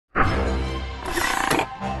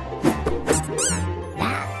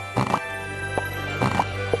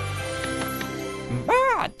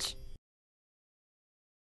Budge!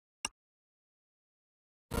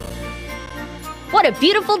 What a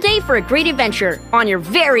beautiful day for a great adventure on your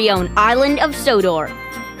very own island of Sodor.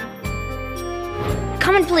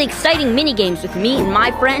 Come and play exciting minigames with me and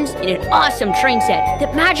my friends in an awesome train set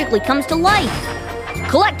that magically comes to life.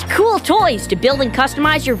 Collect cool toys to build and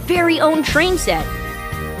customize your very own train set.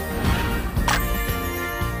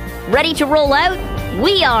 Ready to roll out?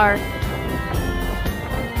 We are!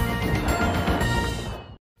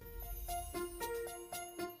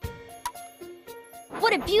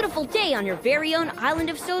 What a beautiful day on your very own Island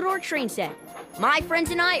of Sodor train set. My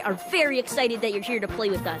friends and I are very excited that you're here to play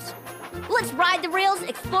with us. Let's ride the rails,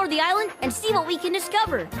 explore the island, and see what we can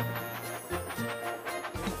discover.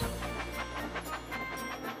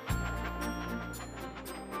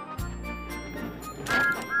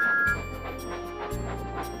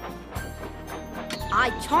 I,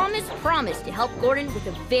 Thomas, promised to help Gordon with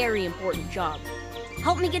a very important job.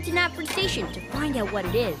 Help me get to Knapford Station to find out what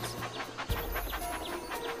it is.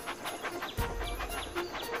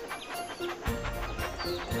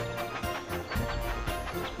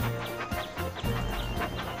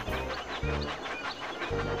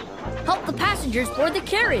 Help the passengers board the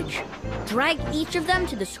carriage. Drag each of them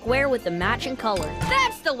to the square with the matching color.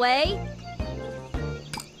 That's the way!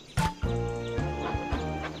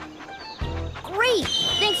 Great!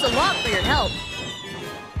 Thanks a lot for your help.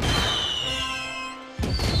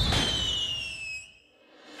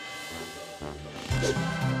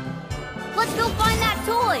 Let's go find that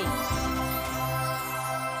toy!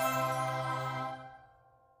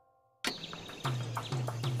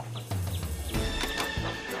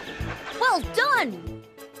 Well done!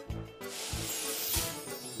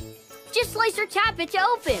 Just slice or tap it to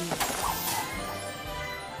open.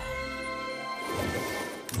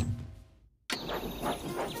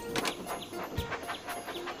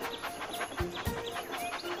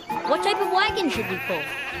 What type of wagon should we pull?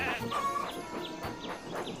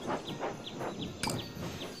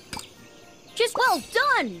 Just well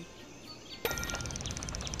done!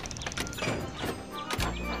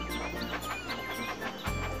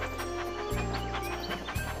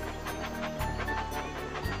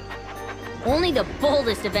 Only the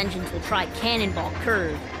boldest of engines will try Cannonball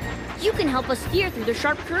Curve. You can help us steer through the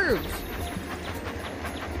sharp curves.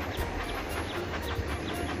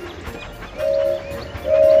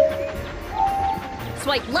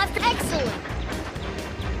 Swipe left, excellent!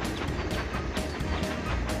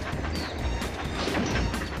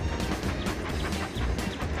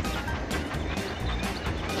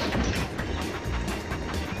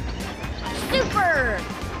 Super!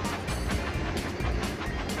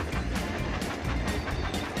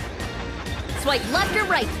 Swipe left or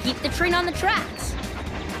right to keep the train on the tracks.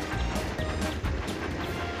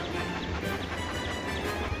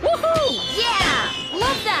 Woohoo! Yeah!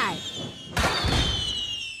 Love that!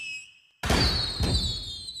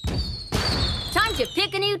 Time to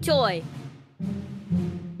pick a new toy.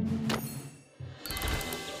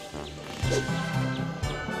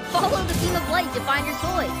 Follow the beam of light to find your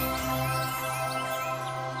toy.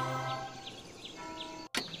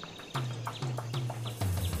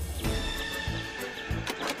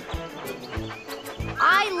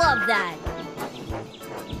 I love that!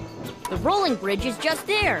 The rolling bridge is just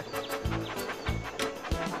there.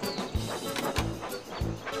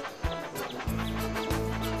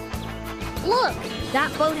 Look!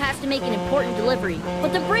 That boat has to make an important delivery,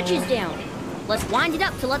 but the bridge is down. Let's wind it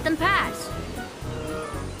up to let them pass.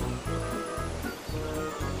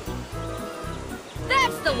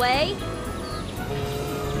 That's the way!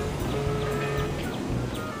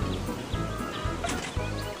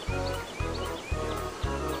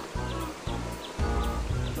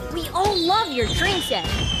 We all love your train set.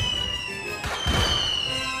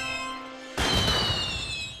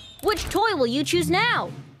 Which toy will you choose now?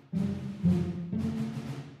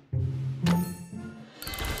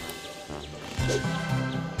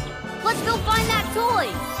 Let's go find that toy!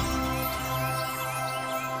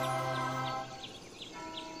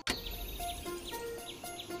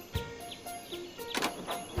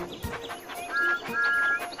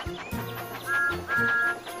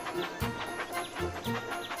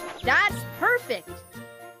 That's perfect!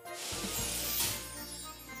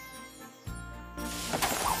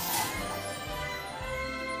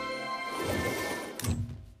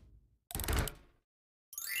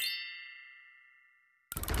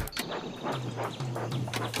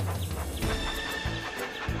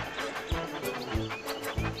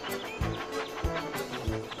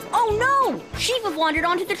 Oh no! Sheep have wandered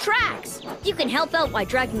onto the tracks! You can help out by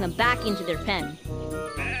dragging them back into their pen.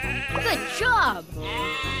 Good job!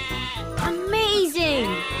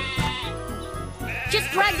 Amazing!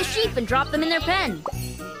 Just drag the sheep and drop them in their pen.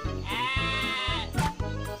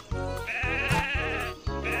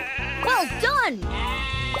 Well done!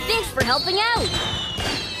 Thanks for helping out!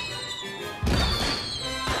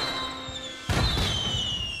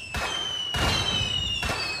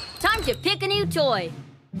 Time to pick a new toy.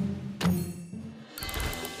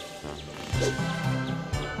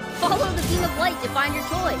 Follow the beam of light to find your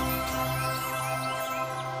toy.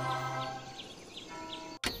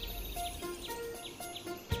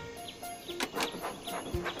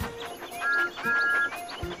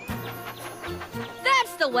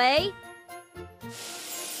 That's the way!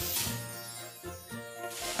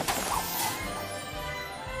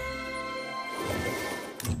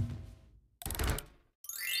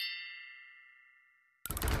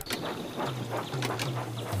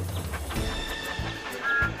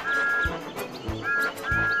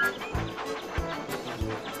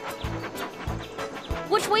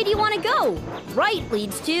 Which way do you want to go? Right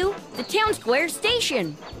leads to the town square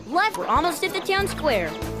station. Left, we're almost at the town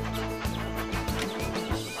square.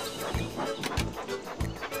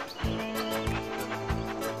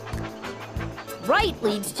 Right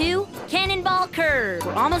leads to Cannonball Curve.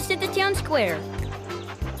 We're almost at the town square.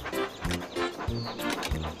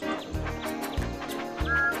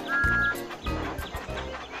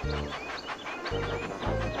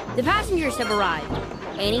 The passengers have arrived.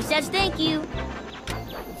 Annie says thank you.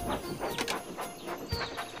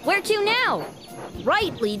 Where to now?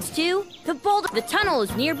 Right leads to the boulder. The tunnel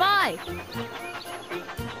is nearby.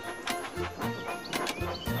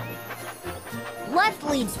 Left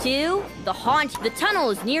leads to the haunt. The tunnel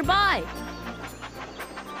is nearby.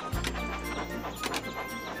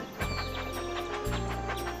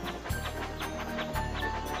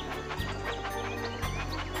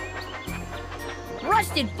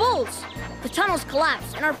 Rusted bolts! The tunnel's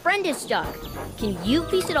collapsed and our friend is stuck. Can you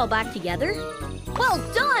piece it all back together? Well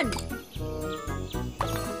done!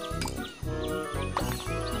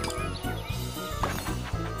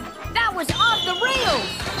 That was off the rails!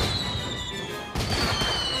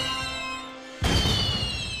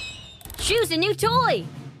 Choose a new toy!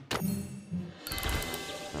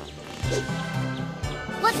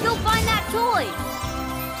 Let's go find that toy!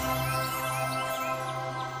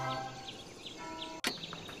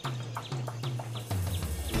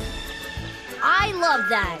 I love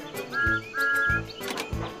that!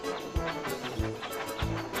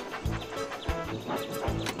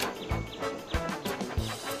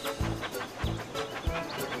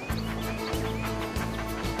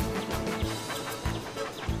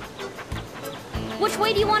 Which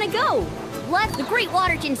way do you want to go? Left, the Great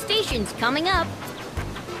Waterton Station's coming up.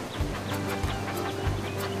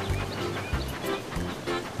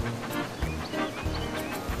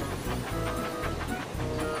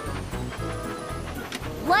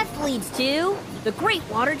 Left leads to the Great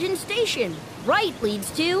Waterton Station. Right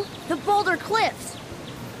leads to the Boulder Cliffs.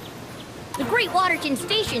 The Great Waterton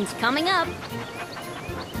Station's coming up.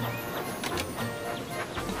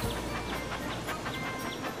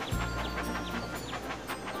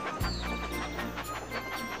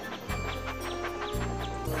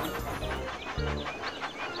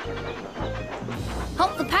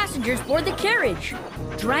 Help the passengers board the carriage.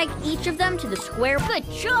 Drag each of them to the square. Good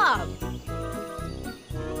job!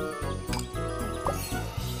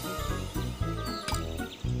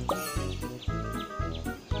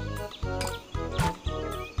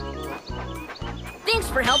 Thanks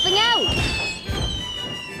for helping out!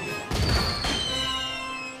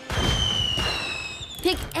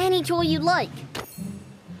 Pick any toy you like.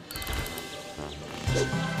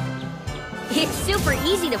 It's super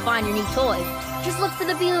easy to find your new toy. Just look for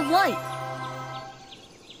the beam of light.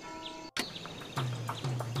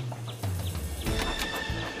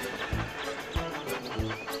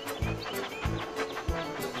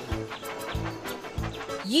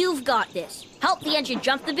 You've got this. Help the engine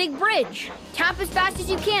jump the big bridge. Tap as fast as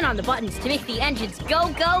you can on the buttons to make the engines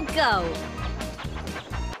go, go, go.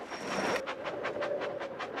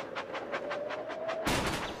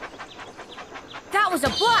 That was a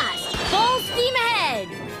blast! Full steam ahead!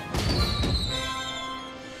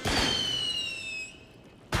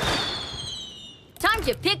 Time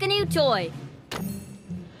to pick a new toy.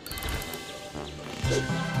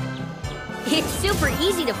 It's super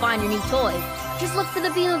easy to find your new toy. Just look for the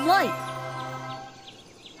beam of light.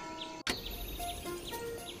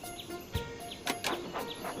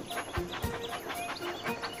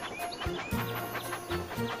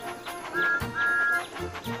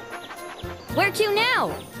 Where to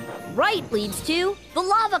now? Right leads to the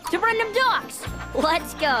lava to Brendam Docks.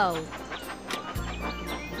 Let's go.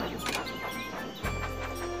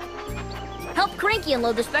 Help Cranky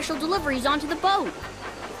unload the special deliveries onto the boat.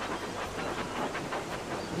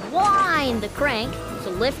 Wind the crank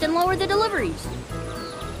to lift and lower the deliveries.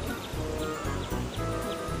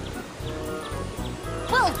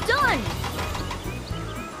 Well done!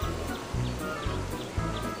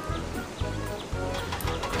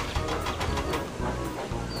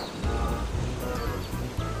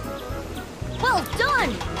 Well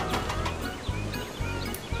done!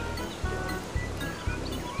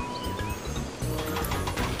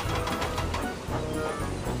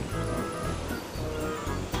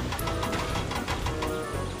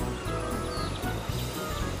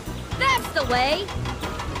 That's the way!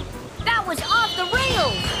 That was off the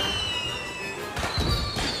rails!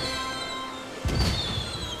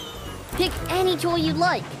 Pick any toy you'd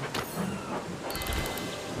like.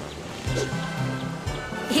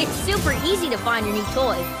 It's super easy to find your new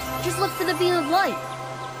toy. Just look for the beam of light.